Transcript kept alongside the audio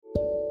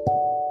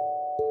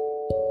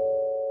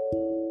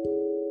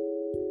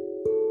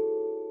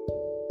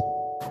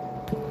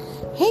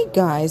Hey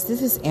guys,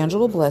 this is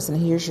Angela Blessing.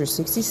 Here's your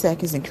 60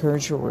 seconds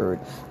encourage your word.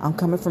 I'm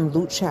coming from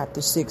Luke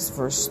chapter 6,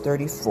 verse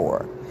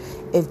 34.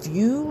 If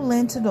you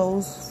lend to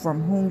those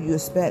from whom you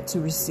expect to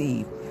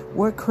receive,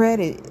 what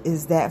credit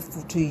is that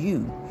to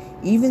you?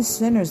 Even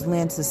sinners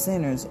lend to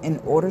sinners in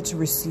order to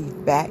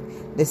receive back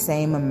the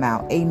same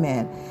amount.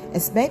 Amen.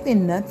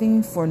 Expecting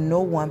nothing for no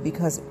one,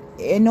 because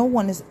no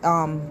one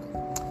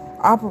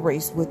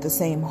operates with the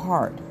same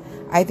heart.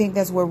 I think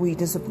that's where we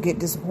get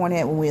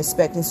disappointed when we're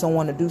expecting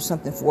someone to do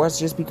something for us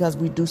just because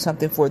we do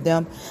something for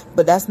them.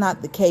 But that's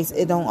not the case.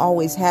 It don't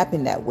always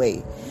happen that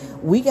way.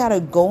 We got to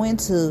go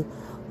into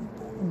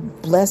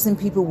blessing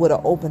people with an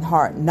open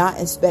heart, not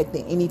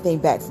expecting anything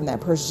back from that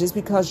person. Just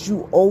because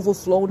you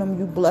overflow them,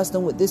 you bless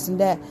them with this and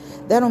that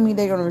don't mean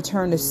they're going to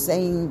return the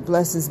same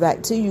blessings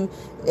back to you.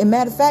 As a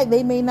matter of fact,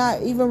 they may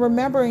not even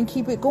remember and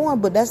keep it going,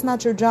 but that's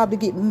not your job to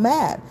get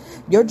mad.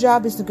 Your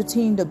job is to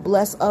continue to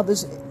bless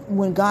others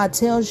when God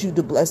tells you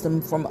to bless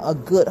them from a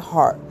good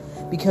heart,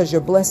 because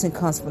your blessing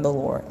comes from the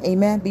Lord.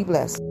 Amen. Be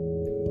blessed.